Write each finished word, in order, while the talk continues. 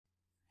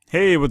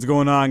Hey, what's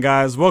going on,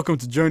 guys? Welcome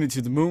to Journey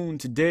to the Moon.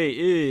 Today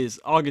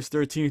is August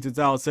 13th,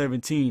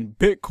 2017.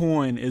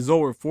 Bitcoin is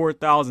over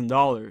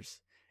 $4,000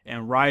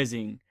 and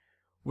rising,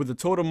 with a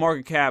total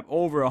market cap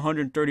over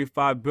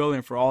 135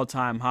 billion for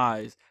all-time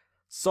highs.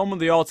 Some of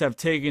the alts have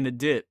taken a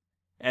dip,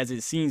 as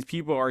it seems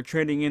people are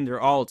trading in their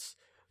alts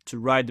to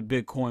ride the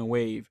Bitcoin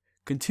wave.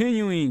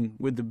 Continuing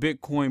with the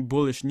Bitcoin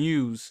bullish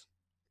news,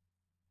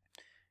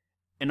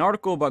 an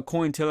article by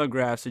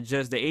Cointelegraph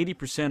suggests that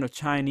 80% of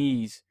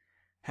Chinese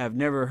have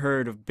never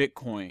heard of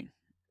Bitcoin.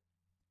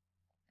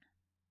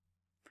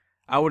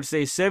 I would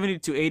say 70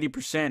 to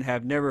 80%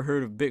 have never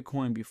heard of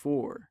Bitcoin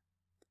before.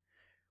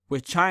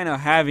 With China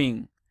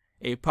having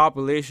a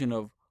population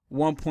of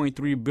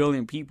 1.3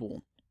 billion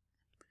people,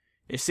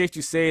 it's safe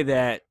to say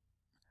that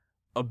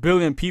a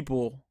billion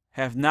people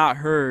have not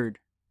heard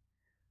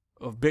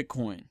of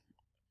Bitcoin.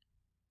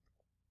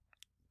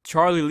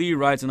 Charlie Lee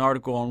writes an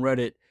article on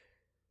Reddit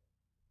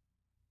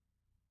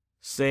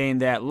saying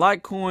that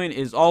Litecoin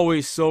is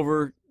always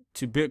silver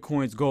to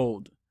Bitcoin's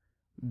gold.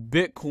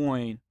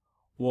 Bitcoin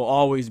will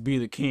always be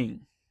the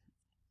king.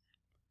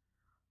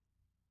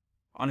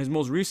 On his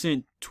most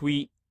recent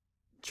tweet,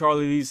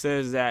 Charlie Lee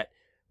says that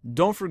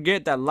don't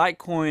forget that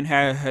Litecoin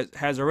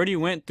has already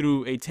went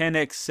through a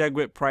 10x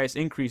SegWit price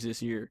increase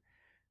this year.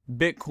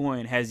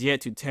 Bitcoin has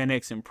yet to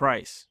 10x in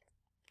price.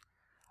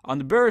 On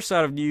the bearish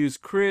side of news,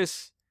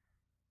 Chris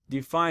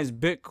defines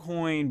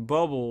Bitcoin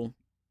bubble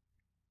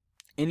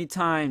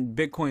anytime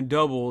Bitcoin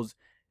doubles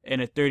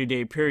in a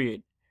 30-day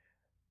period,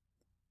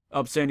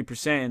 up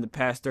 70% in the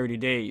past 30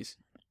 days.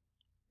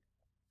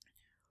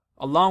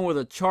 Along with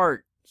a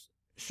chart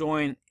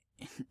showing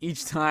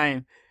each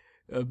time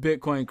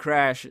Bitcoin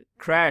crashed.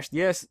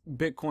 Yes,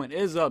 Bitcoin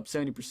is up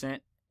 70%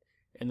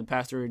 in the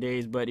past 30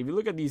 days, but if you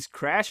look at these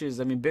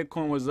crashes, I mean,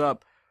 Bitcoin was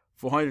up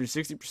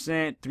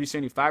 460%,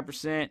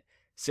 375%,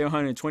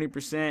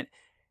 720%,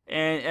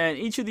 and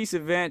each of these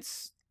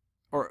events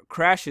or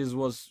crashes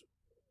was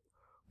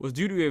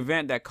due to an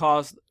event that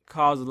caused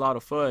a lot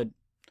of FUD.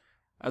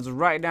 As of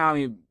right now, I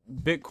mean,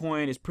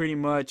 Bitcoin is pretty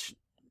much,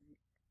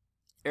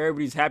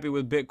 everybody's happy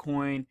with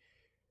Bitcoin.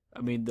 I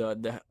mean,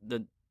 the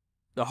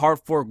hard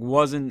fork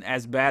wasn't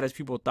as bad as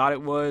people thought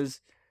it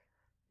was,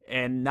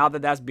 and now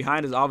that that's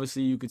behind us,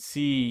 obviously you could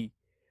see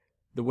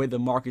the way the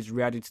market's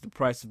reacting to the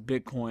price of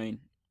Bitcoin.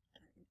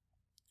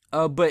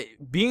 But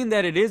being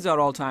that it is at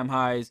all-time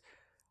highs,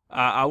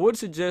 I would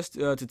suggest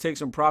to take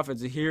some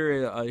profits.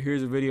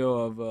 Here's a video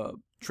of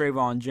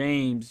Trayvon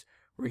James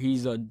where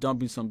he's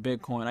dumping some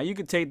Bitcoin. Now you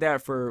can take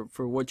that for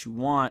what you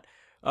want,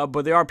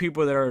 but there are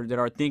people that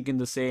are thinking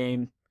the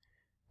same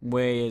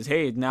way as,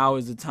 hey, now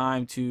is the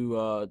time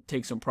to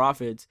take some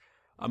profits.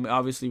 I mean,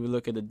 obviously we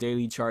look at the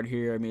daily chart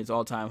here. I mean, it's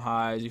all-time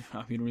highs. You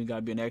don't really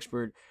gotta be an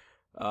expert.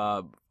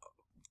 Wow,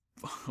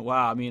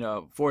 I mean,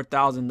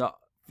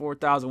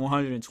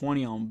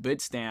 4,120 on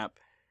Bitstamp.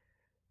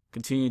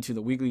 Continuing to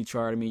the weekly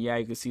chart, I mean, yeah,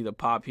 you can see the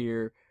pop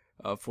here,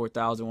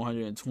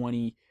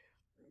 4,120.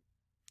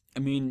 I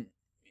mean,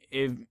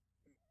 if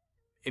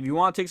you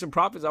want to take some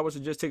profits, I would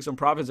suggest take some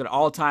profits at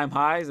all-time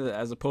highs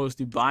as opposed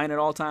to buying at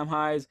all-time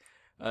highs,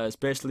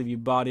 especially if you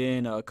bought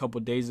in a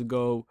couple days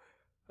ago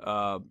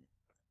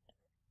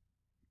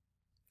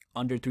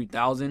under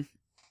 3,000.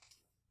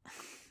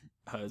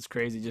 It's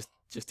crazy just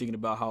thinking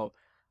about how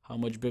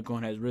much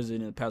Bitcoin has risen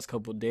in the past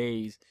couple of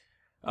days.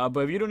 But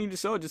if you don't need to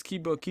sell, just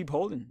keep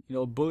holding. You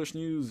know, bullish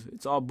news,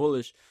 it's all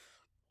bullish.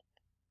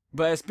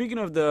 But speaking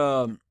of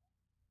the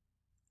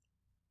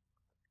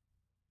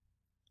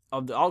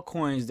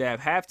altcoins that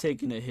have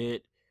taken a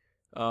hit,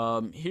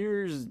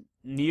 here's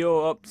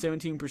Neo up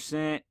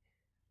 17%.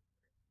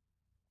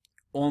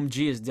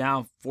 OMG is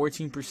down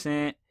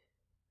 14%,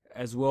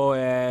 as well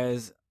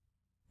as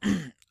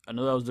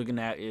another I was looking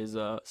at is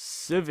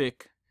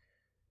Civic,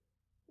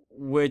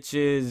 which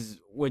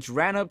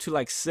ran up to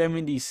like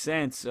 70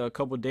 cents a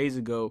couple days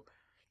ago.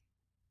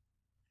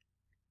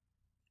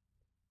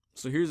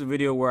 So here's a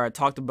video where I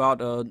talked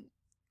about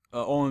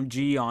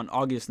OMG on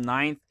August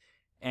 9th,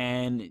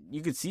 and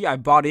you can see I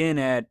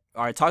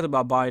talked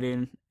about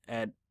buying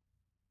at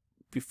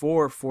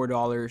before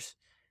 $4,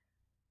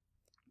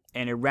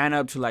 and it ran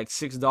up to like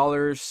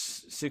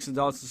 $6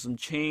 to some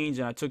change,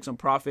 and I took some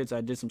profits.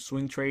 I did some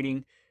swing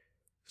trading,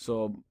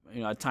 so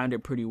you know, I timed it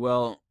pretty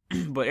well.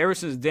 But ever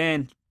since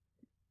then,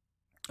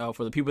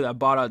 for the people that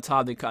bought out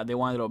top, they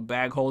wanted a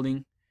bag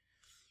holding.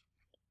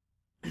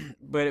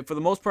 But for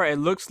the most part, it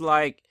looks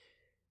like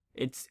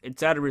it's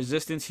at a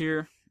resistance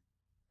here.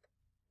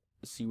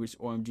 Let's see which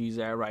OMG is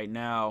at right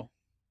now.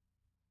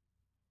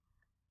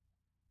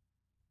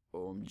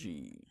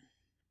 OMG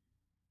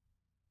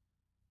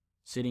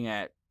sitting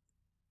at,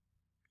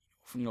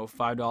 you know,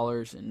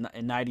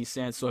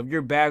 $5.90. So if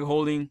you're bag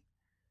holding,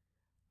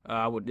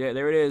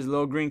 there it is,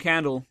 little green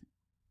candle,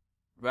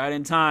 right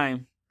in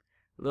time.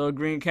 Little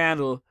green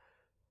candle.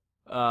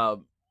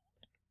 You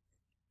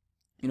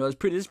know, this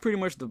is pretty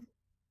much the,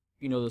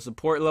 you know, the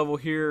support level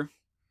here.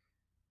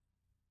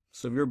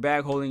 So if you're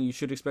bag holding, you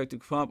should expect to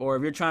pump. Or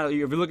if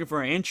you're looking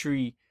for an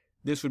entry,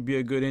 this would be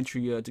a good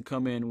entry to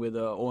come in with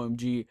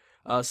OMG.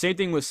 Same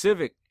thing with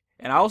Civic.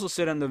 And I also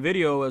said in the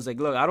video, I was like,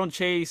 look, I don't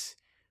chase.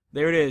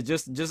 There it is.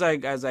 Just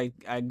like as I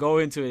go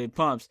into it, it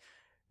pumps.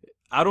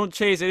 I don't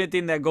chase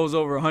anything that goes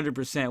over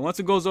 100%. Once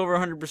it goes over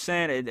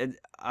 100%,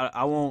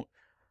 I won't.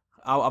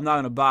 I'm not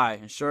gonna buy.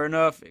 And sure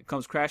enough, it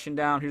comes crashing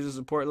down. Here's the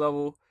support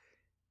level,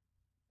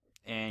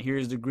 and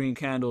here's the green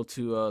candle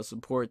to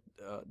support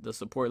the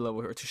support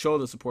level, or to show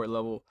the support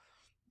level.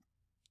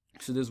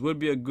 So this would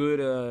be a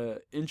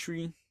good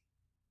entry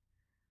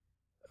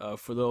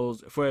for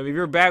those. For if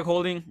you're bag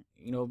holding,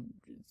 you know,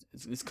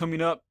 it's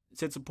coming up.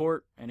 It's hit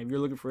support, and if you're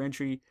looking for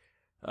entry,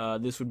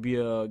 this would be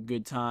a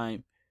good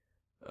time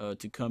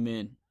to come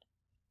in.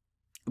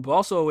 But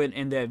also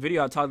in that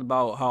video, I talked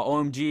about how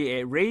OMG,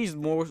 it raised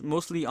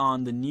mostly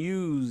on the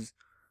news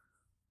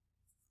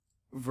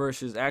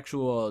versus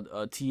actual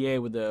TA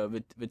with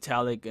the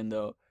Vitalik and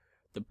the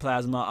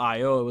Plasma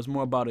IO. It was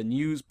more about a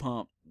news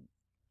pump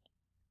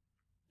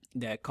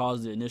that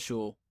caused the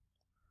initial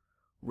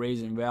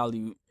raise in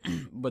value.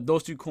 But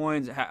those two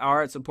coins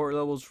are at support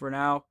levels for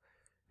now,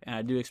 and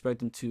I do expect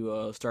them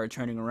to start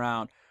turning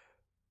around,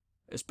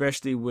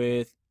 especially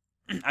with,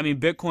 I mean,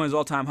 Bitcoin's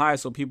all-time high,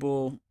 so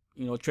people,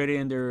 you know, traded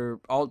in their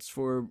alts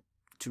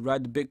to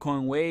ride the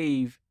Bitcoin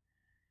wave,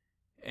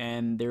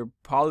 and they're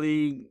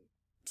probably,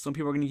 some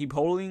people are going to keep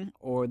holding,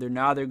 or they're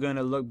going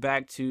to look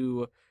back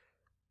to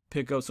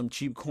pick up some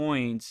cheap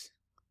coins.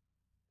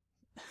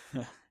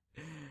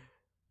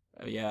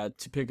 Yeah,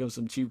 to pick up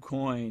some cheap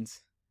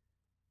coins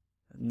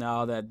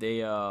now that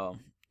they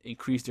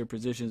increased their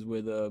positions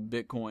with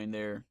Bitcoin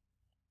there.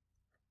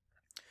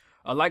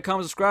 Like,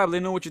 comment, subscribe, let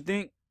me know what you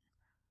think.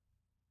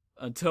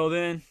 Until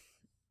then,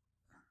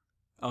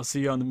 I'll see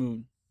you on the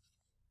moon.